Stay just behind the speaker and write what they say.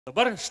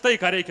Dabar štai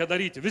ką reikia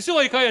daryti. Visi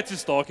vaikai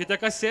atsistokite,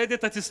 kas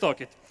sėdit,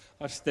 atsistokite.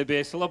 Aš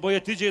stebėsiu labai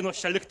atidžiai, nuo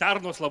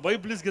šeliktarnos labai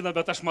blizgina,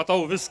 bet aš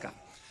matau viską.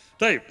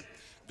 Taip,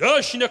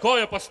 dešinę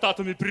koją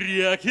pastatom į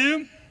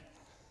priekį.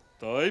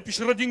 Taip,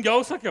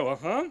 išradingiau sakiau,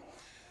 aha.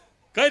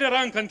 Kairę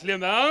ranką ant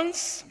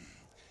liemens.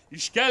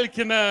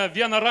 Iškelkime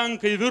vieną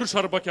ranką į viršų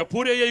arba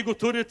kepurę, jeigu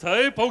turi,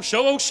 taip,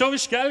 aukščiau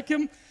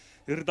iškelkim.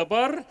 Ir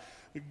dabar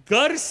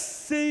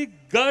garsiai,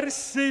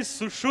 garsiai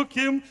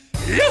sušukim.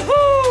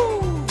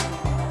 Juhu!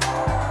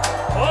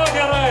 O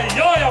gerai,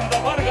 jojam,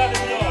 dabar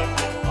galim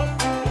joti.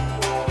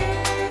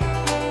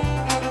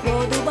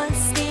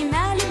 Rodubas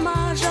kaimelį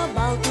mažą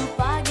baltų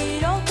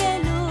pagairio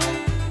keliu,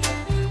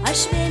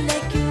 aš vėl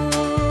lekiu.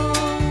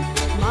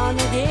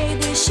 Mano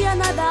dėdė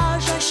šieną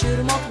veža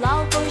širmo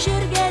plauko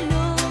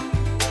žirgeliu,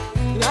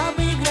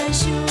 labai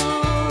gražiu.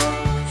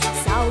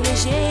 Saulė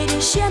žėri,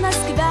 šienas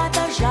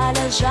kvepia,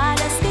 žalias,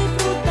 žalias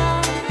kaip rūta,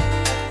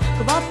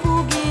 kvapų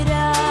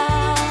giria.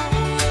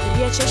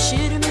 Riečia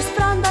širmis,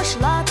 spranda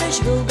šlapia,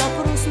 žvilga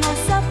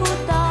prusnose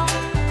puta,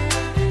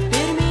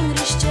 pirmin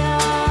ryščia.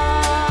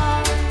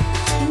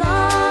 Na,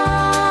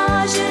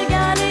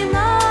 žirgeliai,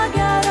 na,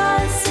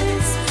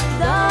 gerasis,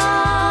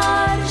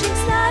 dar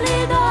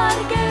žingsneliai, dar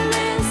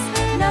kelis,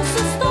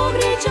 nesustok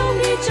greičiau,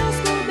 greičiau,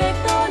 skubėk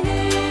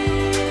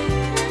tolyn.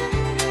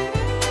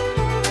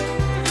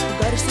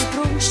 Garsiai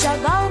prunkščia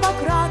galva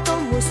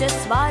krato, musės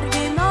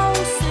vargina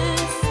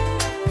ausis,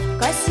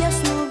 kas jas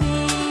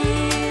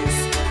nuvys,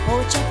 o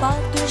čia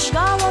pat iš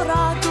galo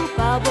ratų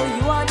kabo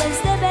juodas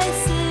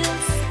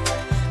debesis,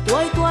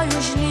 tuoj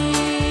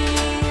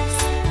užlys.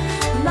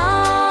 Na,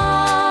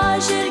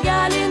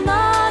 žirgeli,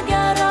 na,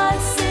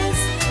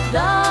 gerasis,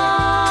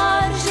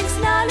 dar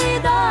žingsneliai,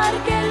 dar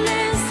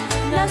kelis,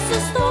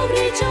 nesustok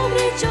greičiau,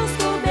 greičiau,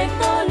 skubėk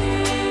tolyn.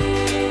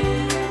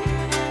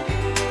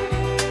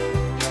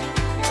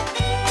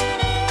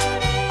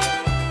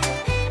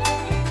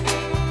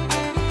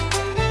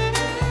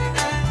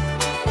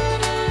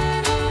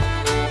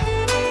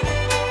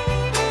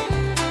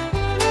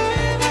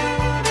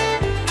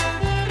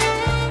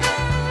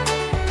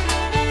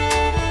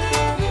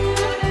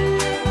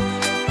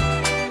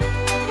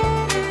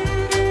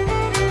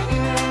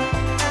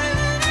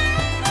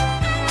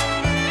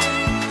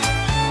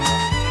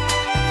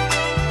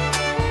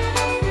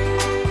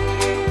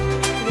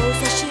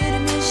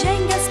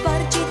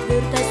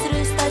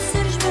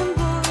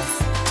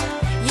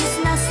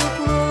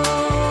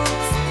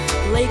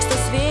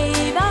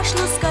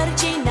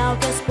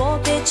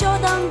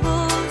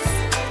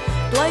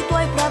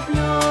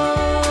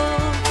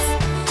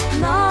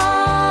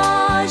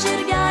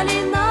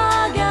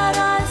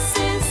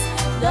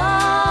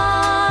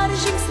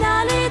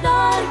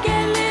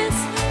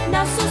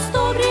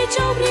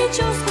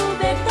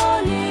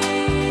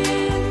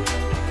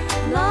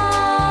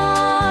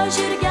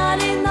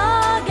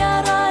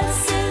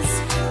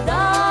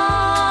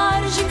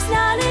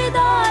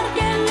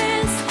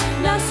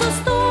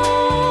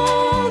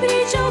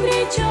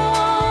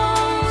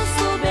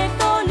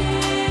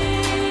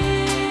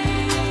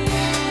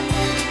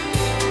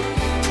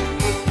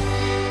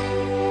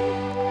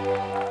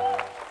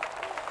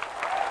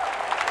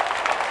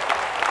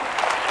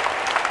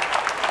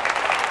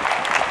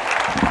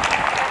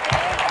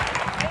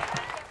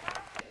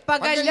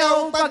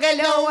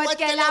 Pagaliau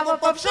atkeliavo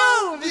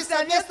pop-ŠOU,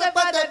 visą miestą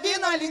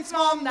padabino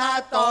linksmom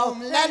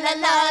natom. La la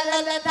la la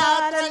la la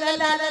la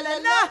la la la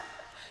la.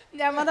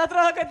 Ne, man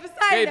atrodo, kad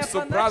visai nepanašu. Kaip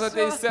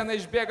supratote, į sceną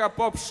išbėga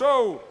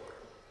pop-ŠOU.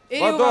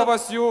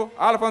 Vadovas jų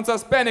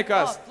Alfonsas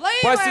Penikas.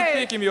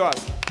 Pasitikim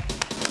juos.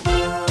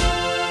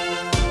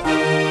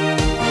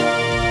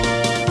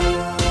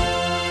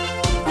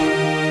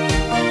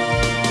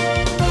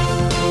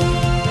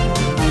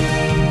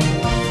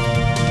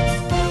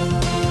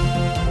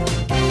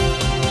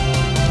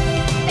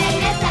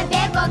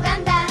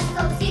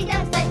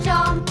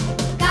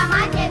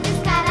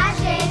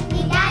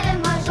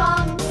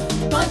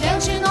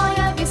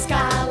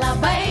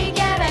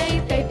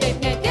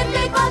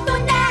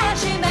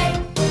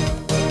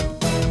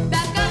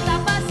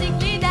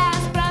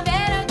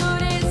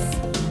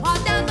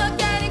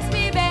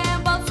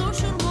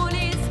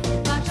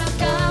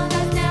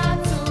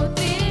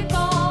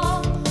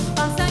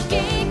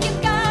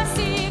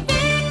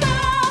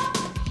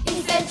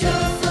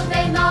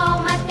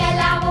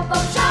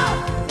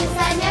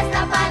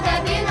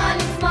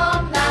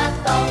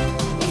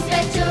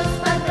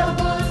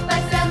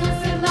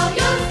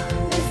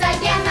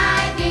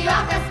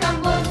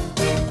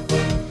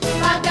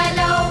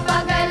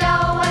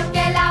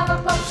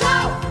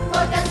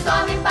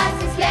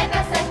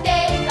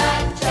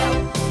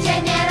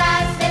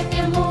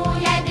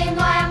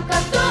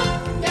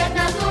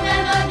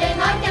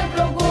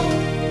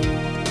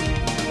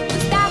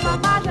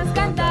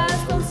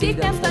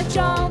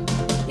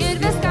 Ir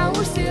viską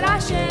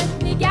užsirašė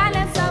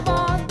knygelę savo.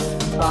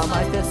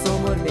 Pamatė,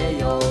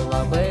 sumurmėjo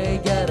labai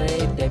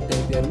gerai, taip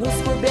ir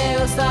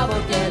nuskubėjo savo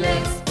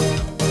keliais.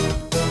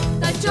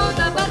 Tačiau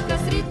dabar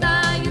kas rytą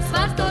jis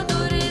varsto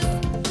duris,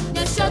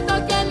 nes čia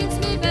tokia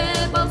linksmybė,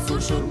 balsų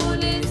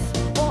šurmulys.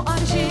 O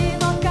ar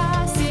žino,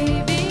 kas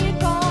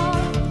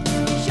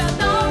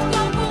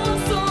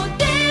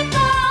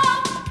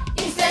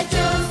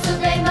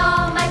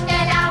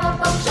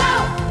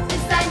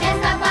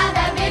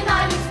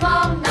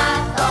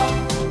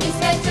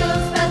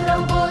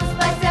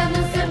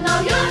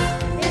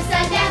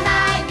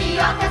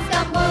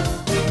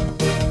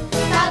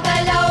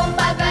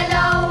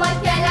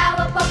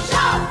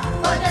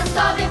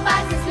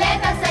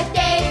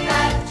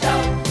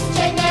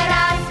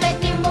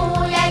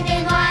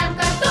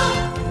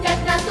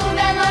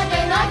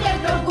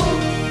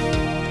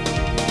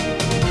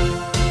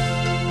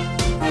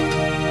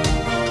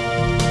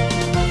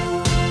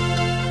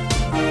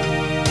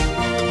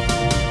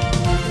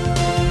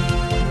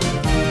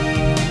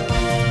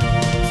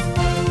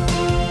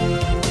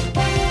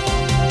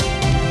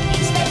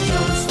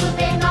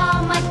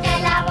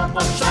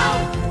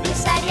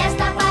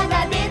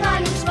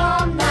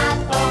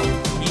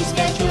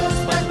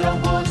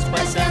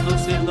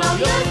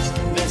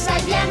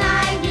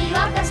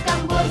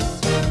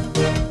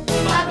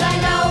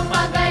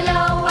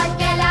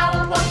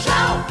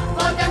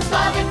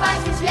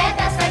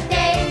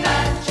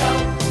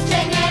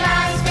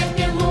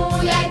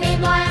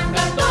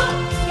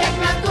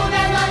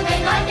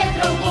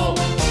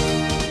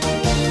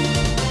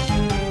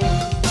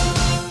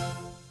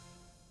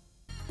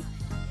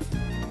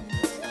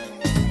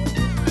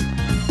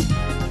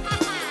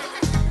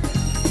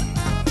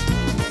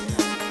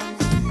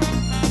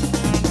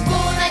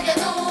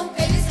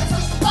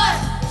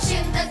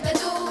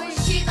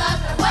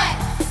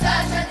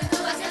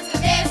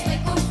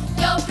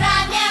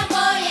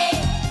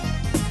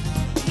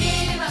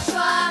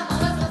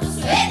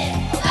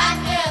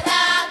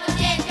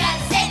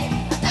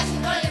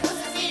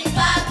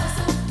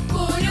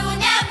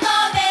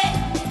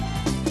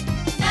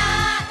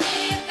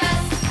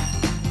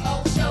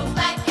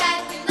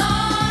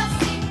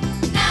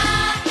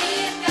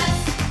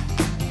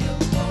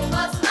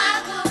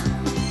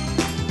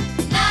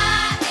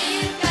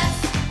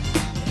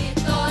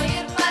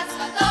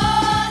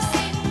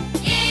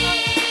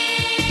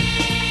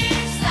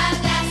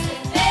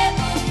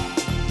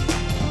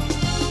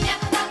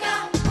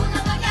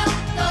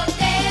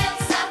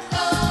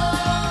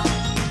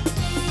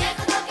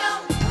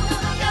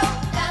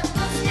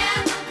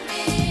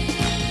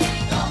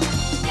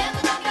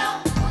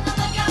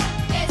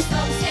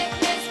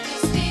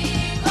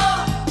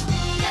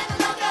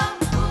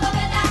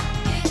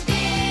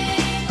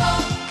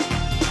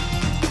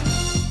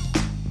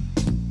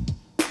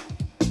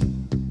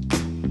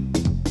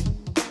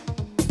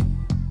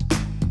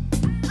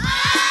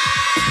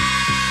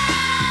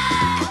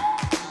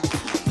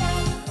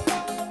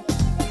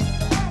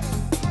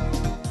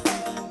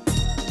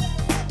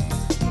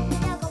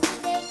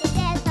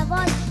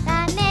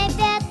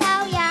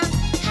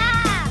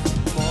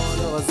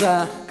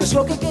vaza,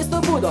 kažkokio keisto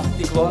būdo,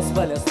 tiklos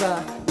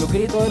valėsa.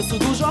 Nukrito ir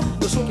sudužo,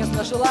 nušūkęs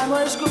našalamo,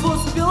 aišku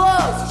bus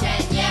bylos. Čia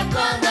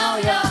nieko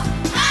naujo.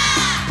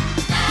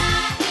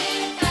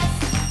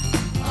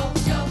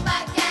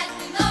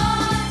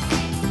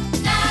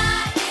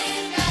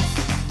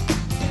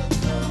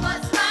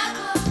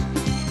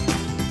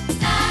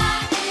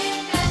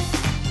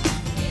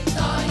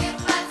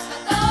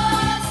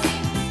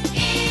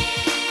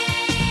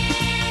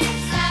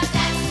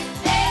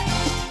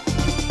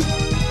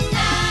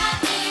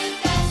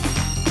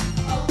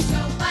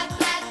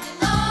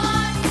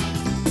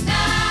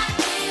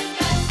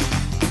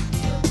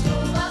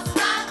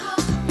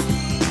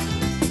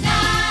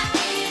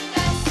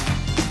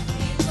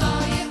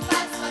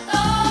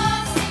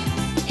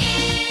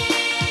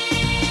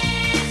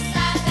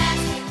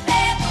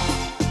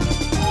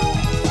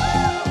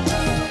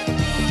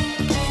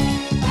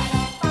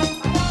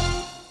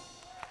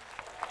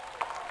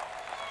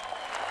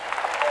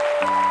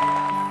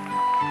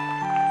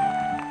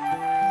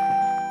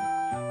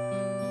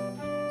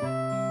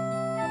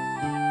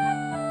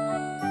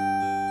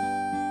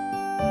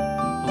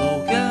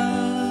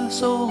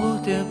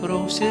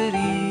 Prausė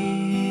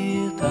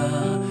rytą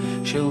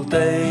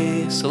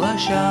šiltais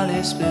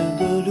lašeliais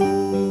spindulių.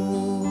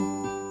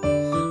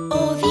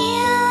 O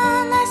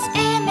vienas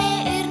ėmė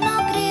ir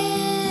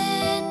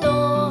nukrito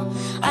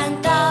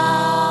ant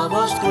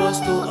tavo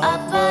skruostų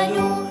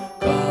apvalių.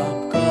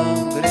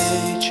 Kap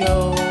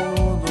greičiau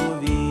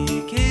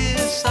nuvyk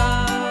į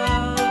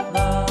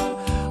sapną,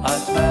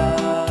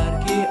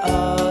 atmerk į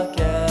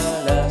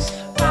akeles.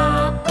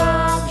 Kap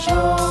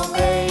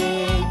žiogai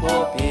po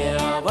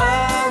pievą.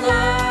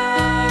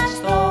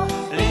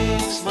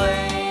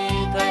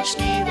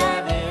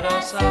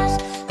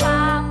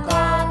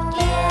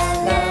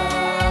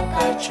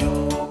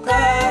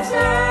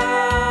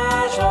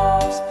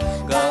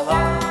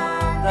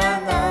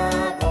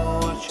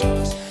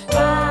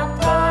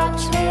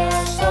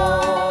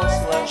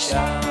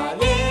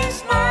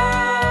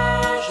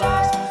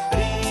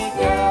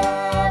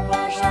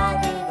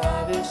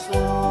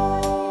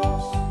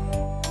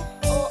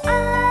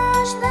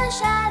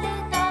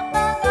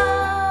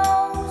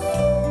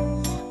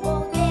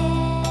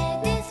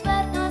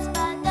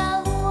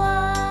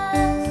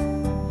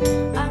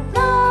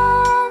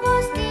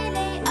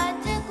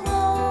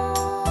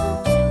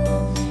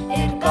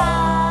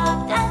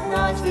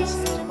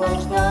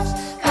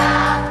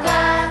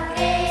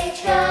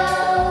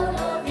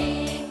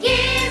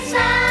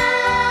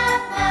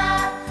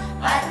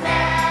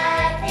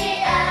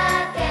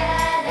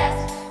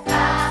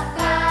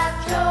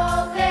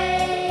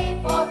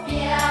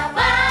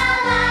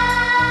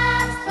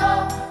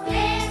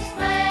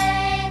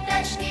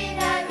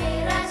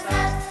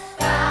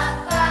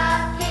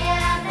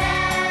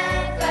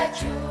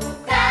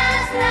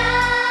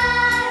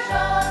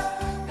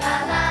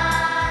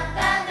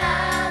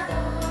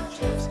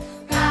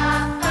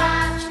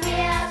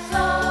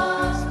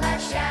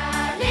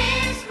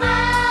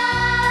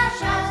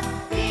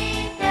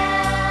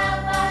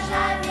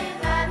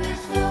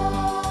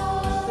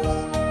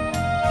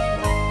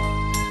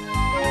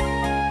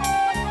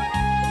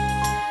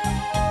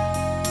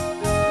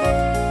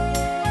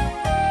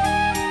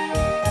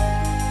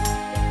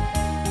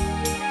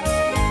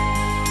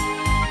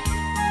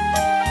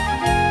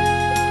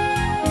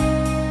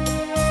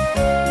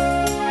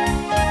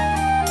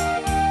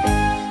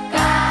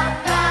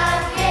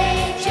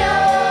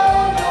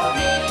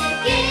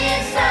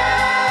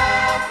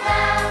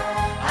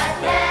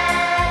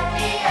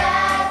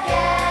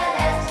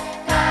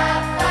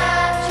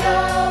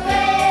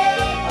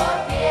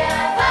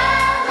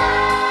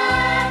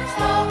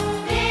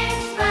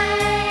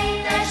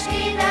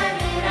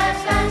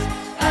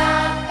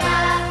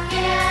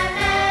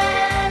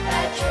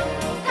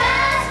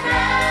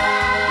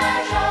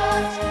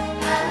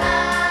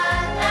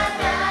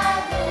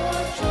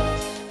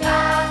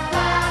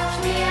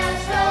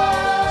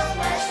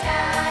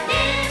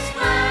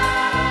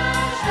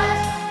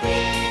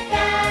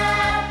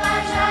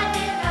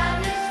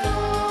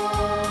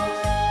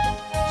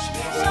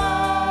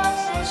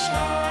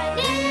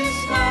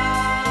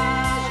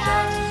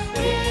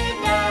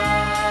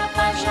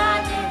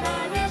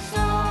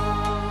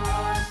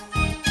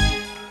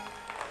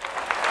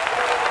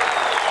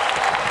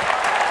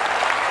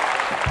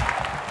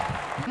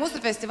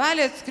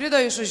 Festivalį atskrido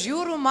iš už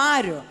jūrų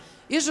marių,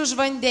 iš už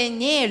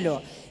vandenėlių.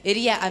 Ir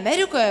jie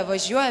Amerikoje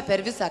važiuoja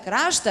per visą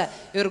kraštą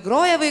ir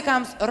groja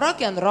vaikams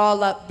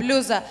rock'n'rollą,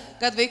 bliuzą,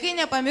 kad vaikai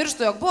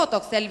nepamirštų, jog buvo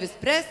toks Elvis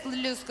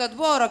Preslis, kad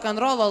buvo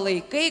rock'n'rollo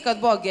laikai,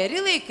 kad buvo geri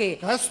laikai.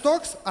 Kas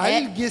toks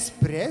Algis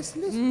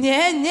Preslis?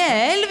 Ne,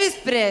 Elvis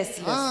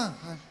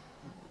Preslis.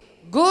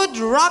 Good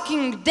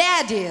rocking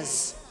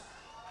daddies.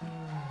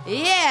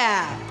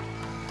 Yeah.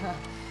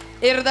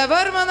 Ir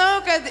dabar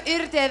manau, kad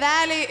ir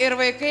tėveliai, ir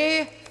vaikai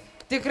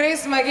tikrai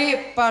smagiai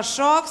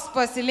pašoks,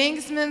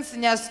 pasilinksmins,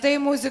 nes tai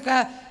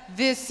muzika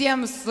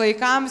visiems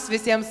laikams,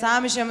 visiems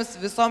amžiams,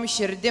 visoms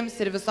širdims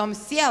ir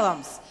visoms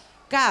sieloms.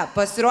 Ką,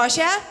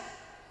 pasiruošę?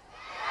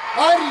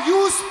 Ar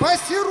jūs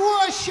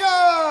pasiruošę?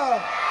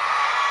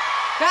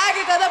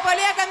 Kągi, tada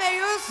paliekame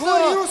jūsų.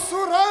 Kur jūsų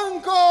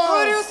rankos?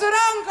 Kur jūsų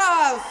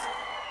rankos?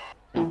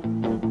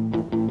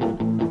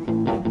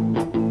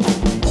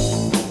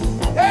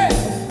 Hey!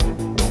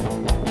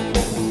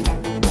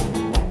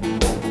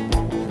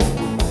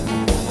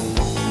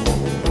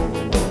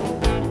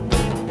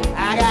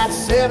 I got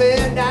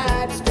 7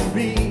 nights to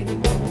read,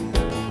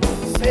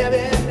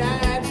 7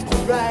 nights to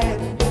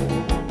write,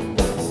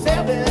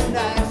 7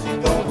 nights you're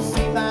gonna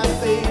see my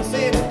face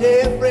in a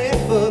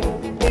different book,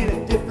 in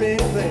a different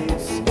place.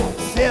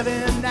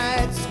 7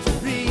 nights to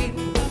read,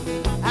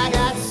 I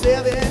got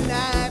 7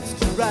 nights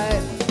to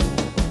write.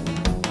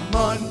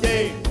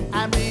 Monday,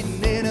 I'm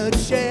reading in a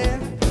chair.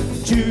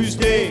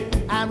 Tuesday,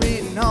 I'm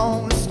reading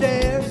on the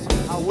stairs.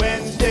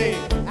 Wednesday,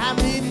 I'm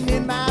reading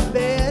in my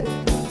bed.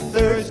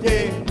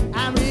 Thursday,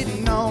 I'm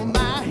reading on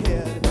my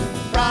head.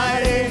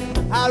 Friday,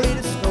 I read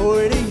a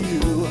story to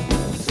you.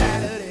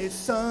 Saturday,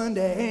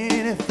 Sunday,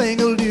 anything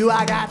will do.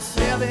 I got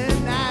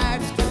 7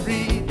 nights to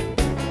read,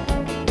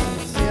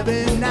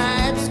 7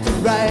 nights to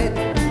write,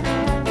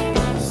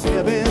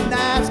 7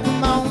 nights,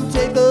 come on,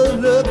 take a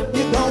look.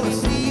 You're gonna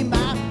see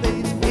my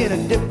face in a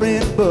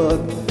different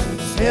book.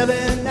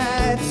 7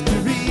 nights to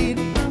read,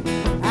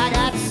 I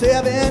got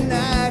 7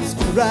 nights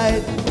to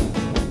write.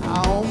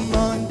 On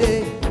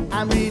Monday,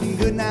 I'm reading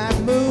Goodnight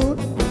Moon.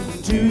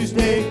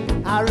 Tuesday,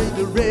 I read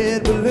The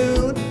Red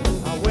Balloon.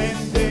 On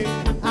Wednesday,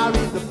 I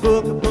read the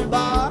Book of the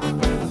Bar.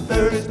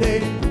 Thursday,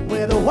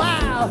 Where the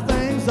Wild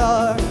Things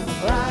Are.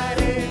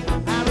 Friday,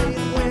 I read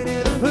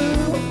Winnie the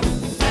Pooh.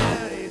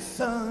 Saturday,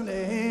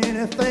 Sunday,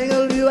 anything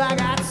will do. I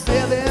got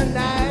 7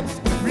 nights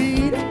to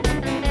read,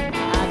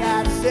 I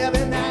got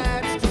 7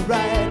 nights to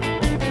write.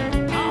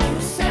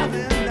 On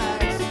 7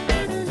 nights,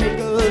 take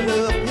a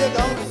look, you're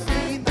gonna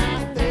see my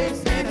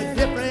face in a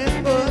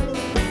different book.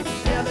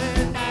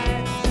 7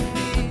 nights to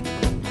read,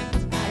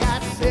 I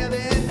got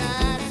 7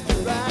 nights to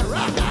write.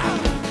 Rock on!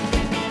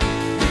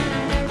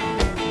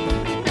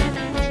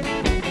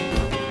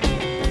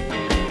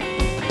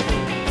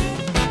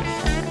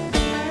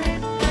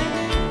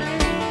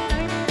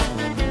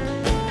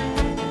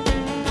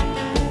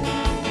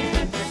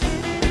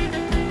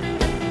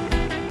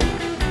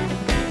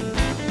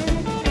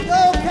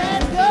 Go,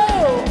 cat, go!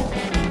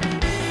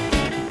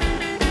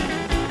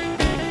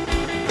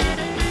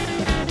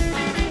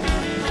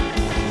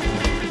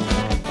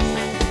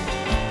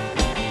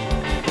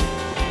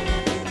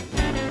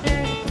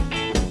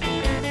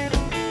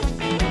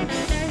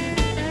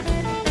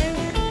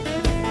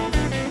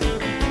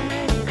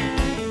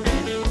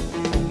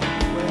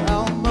 Well,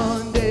 on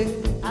Monday,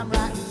 I'm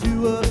writing to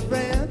a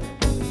friend.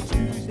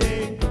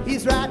 Tuesday,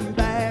 he's writing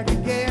back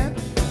again.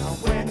 On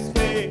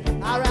Wednesday,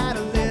 I write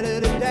a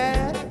letter to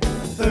Dad.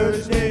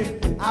 Thursday,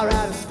 I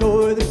write a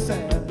story that's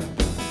sad.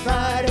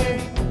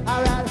 Friday,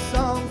 I write a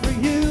song for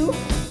you.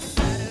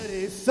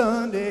 Saturday,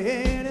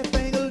 Sunday,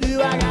 anything will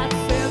do. I got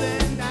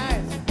 7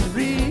 nights to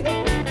read,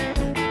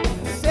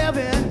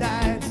 7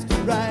 nights to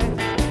write,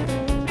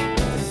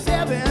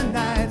 7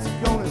 nights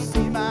you're gonna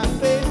see my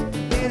face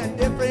in a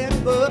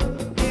different book,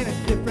 in a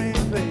different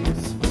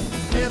place.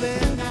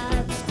 7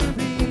 nights to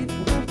read,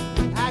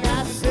 I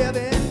got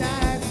 7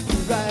 nights to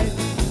write.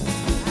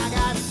 I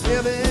got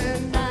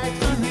 7 nights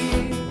to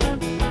read,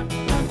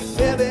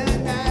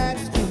 7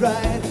 nights to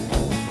write.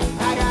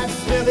 I got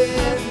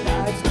 7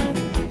 nights to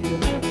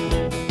read,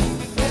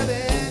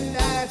 7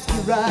 nights to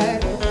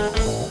write.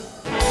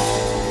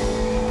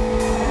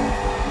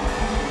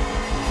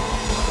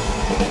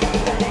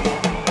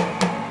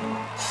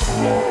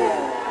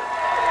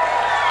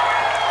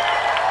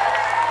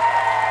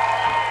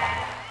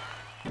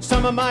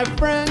 Some of my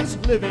friends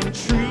live in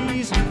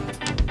trees,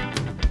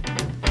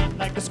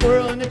 like the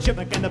squirrel and the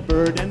chipmunk and the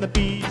bird and the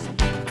bees.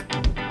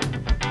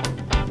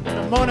 In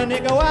the morning they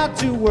go out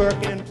to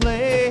work and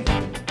play.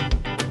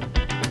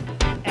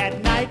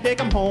 At night they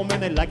come home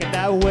and they like it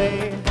that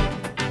way.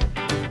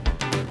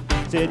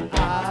 Said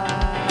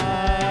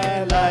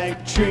I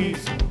like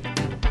trees,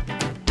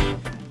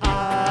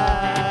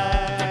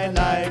 I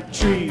like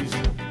trees,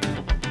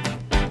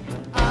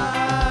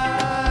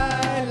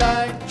 I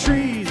like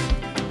trees,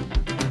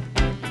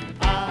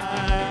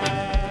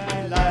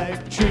 I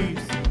like trees.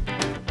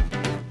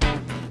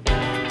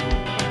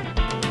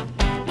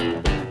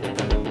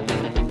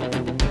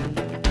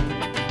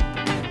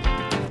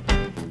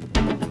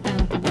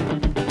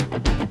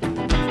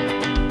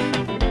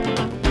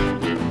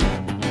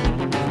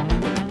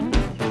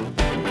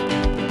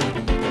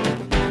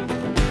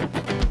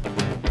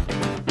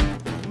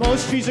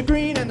 Most trees are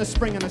green in the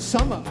spring and the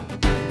summer.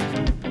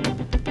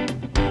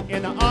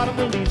 In the autumn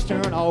the leaves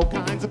turn all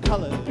kinds of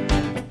colors.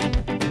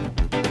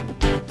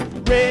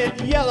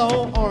 Red,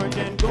 yellow, orange,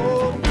 and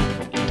gold.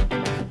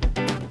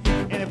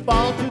 And it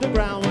falls to the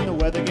ground when the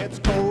weather gets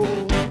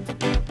cold.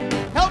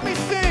 Help me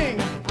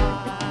sing!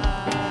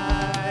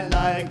 I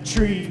like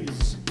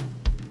trees,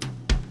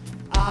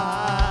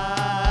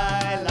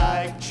 I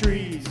like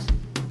trees.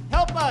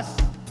 Help us!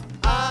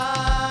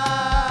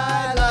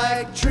 I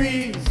like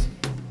trees,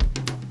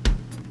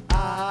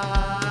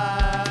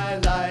 I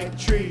like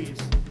trees.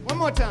 One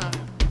more time.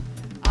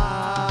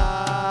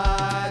 I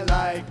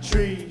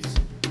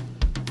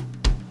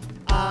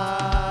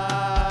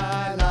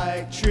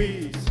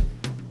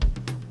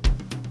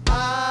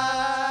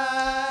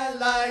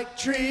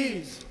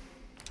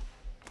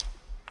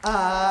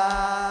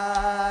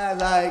I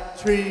like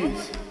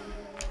trees.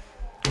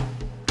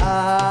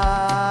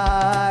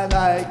 I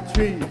like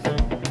trees.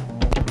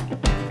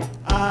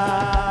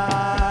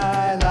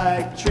 I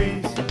like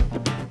trees.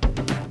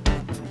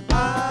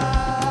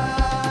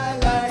 I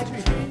like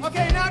trees.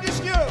 Okay, now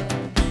just you.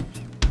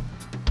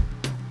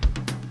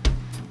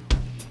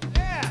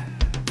 Yeah.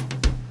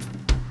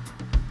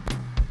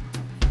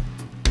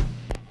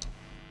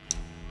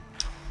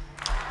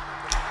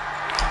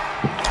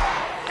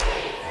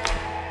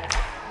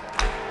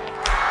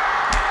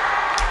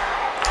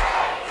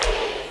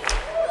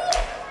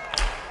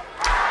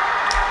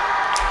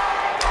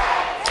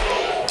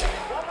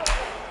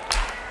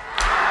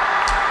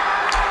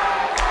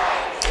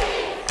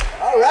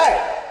 All right.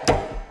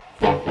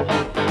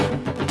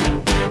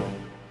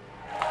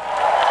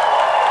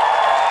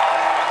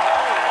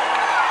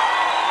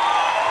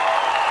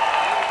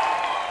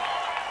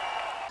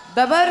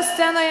 Dabar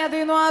scenoje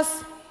dainuos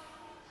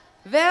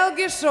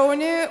vėlgi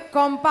šauni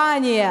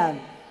kompanija.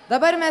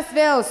 Dabar mes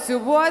vėl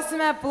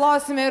siuvuosime,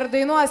 plosime ir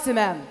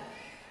dainuosime.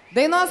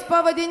 Dainos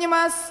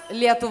pavadinimas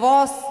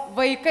Lietuvos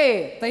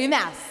vaikai. Tai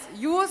mes,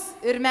 jūs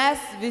ir mes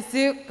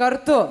visi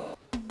kartu.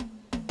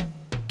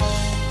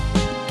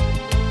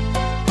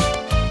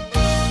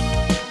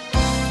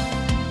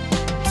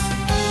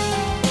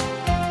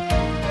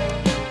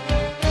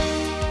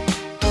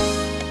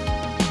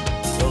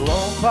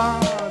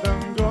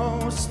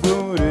 Padangos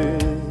turi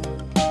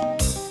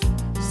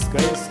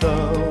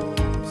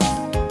skaistaus,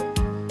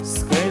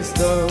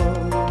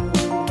 skaistaus.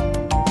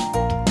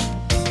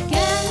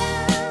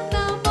 Keliam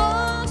namo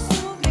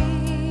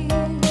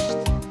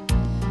sugrįžt,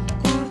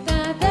 kur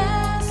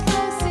tavęs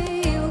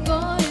pasiilgo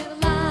ir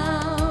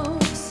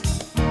lauks.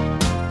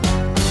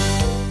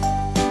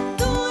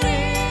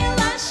 Turi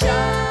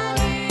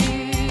lašelį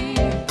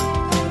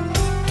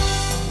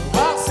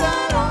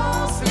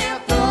Vasaros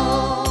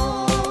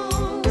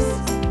lietaus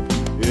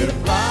ir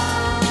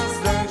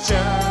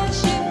plazdančią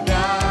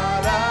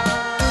širdelę,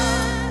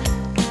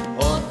 o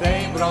tai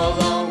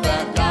brolau be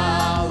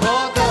galo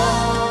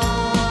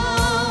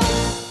daug,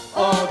 o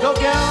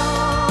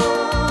daugiau,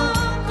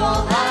 ko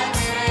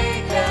laimei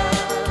reikia,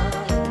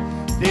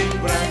 tik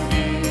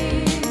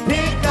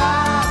branginti, ką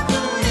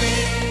turi,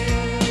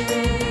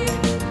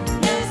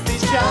 nes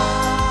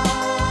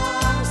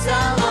didžiausia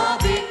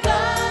lobį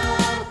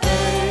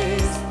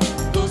kartais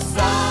tu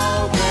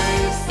saugai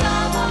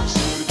savo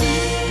širdį,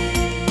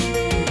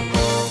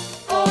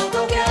 o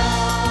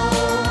daugiau,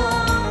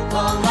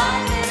 ko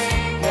laimei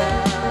reikia,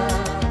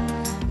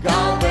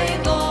 gal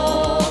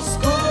dainos,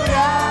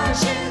 kurią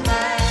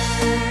žinai,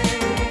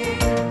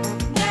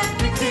 net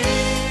pikti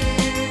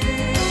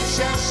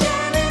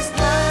šešėliais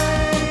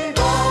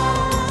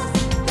klaidos,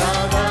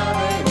 tada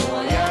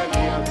dainuoja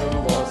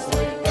Lietuvos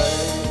vaikai.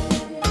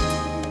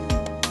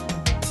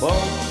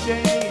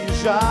 Paukščiai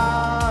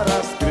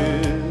žaras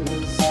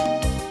kris,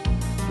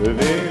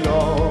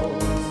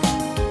 vėlios,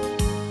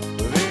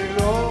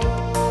 vėlios.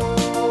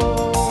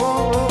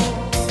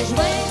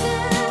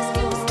 žvaigždės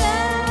skliaustą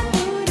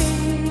turi,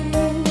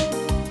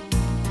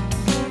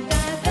 kur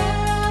tave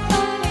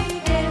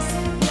palydės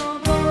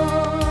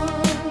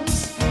globos.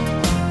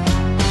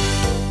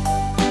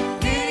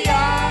 Ir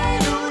jei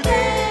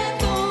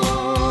liūdėtų,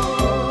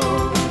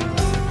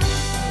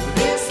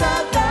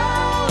 visada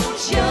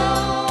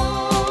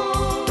užjaus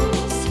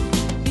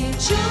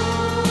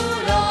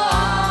bičiulio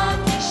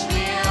akys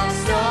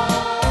šviesos.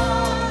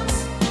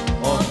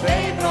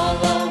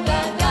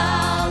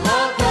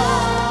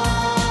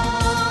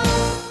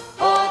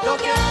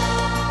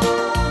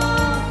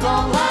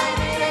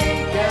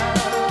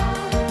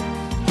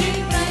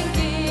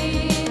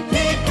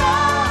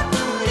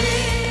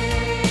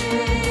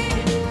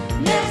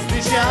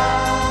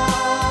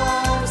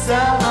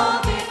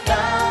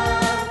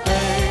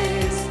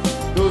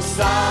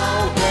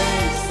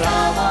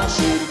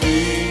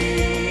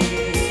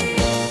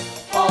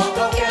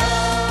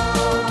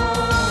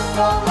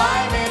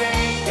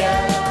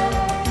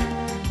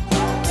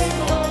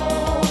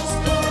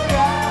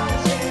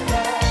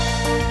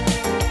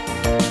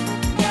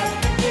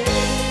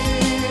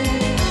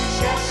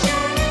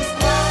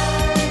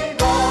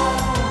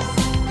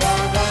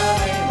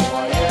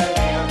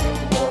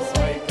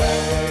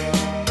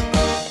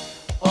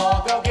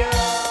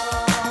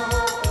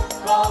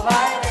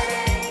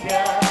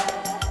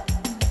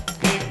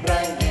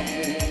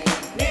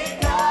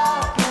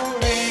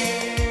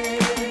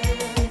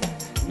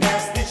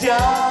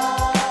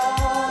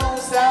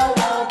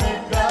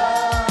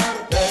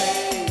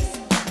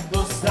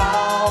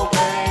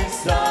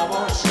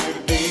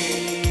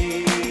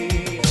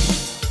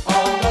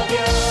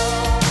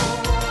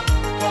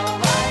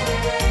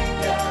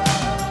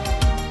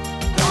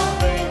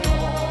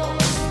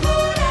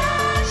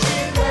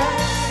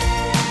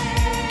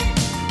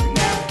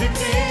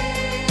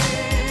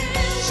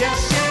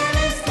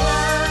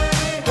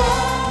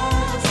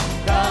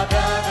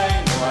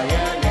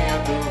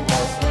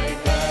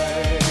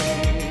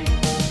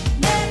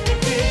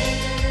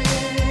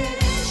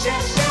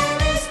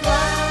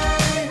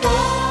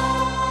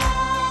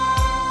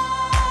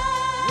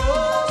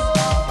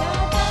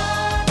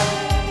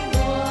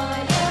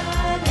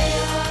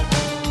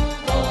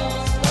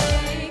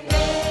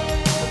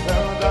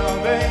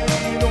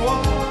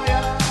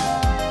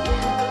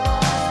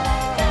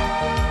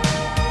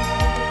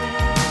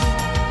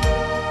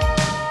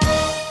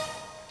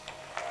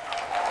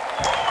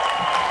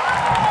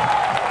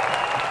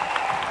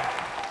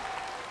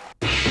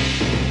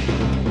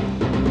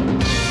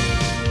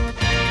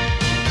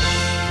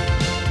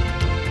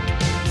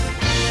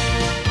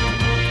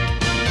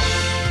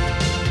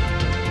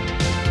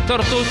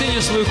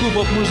 Tarptautinis vaikų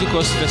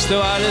popmuzikos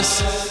festivalis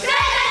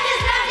Skraidantis,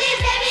 dramblys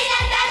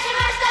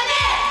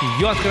 98.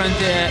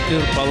 Juodkrantėje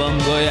ir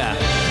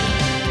Palangoje.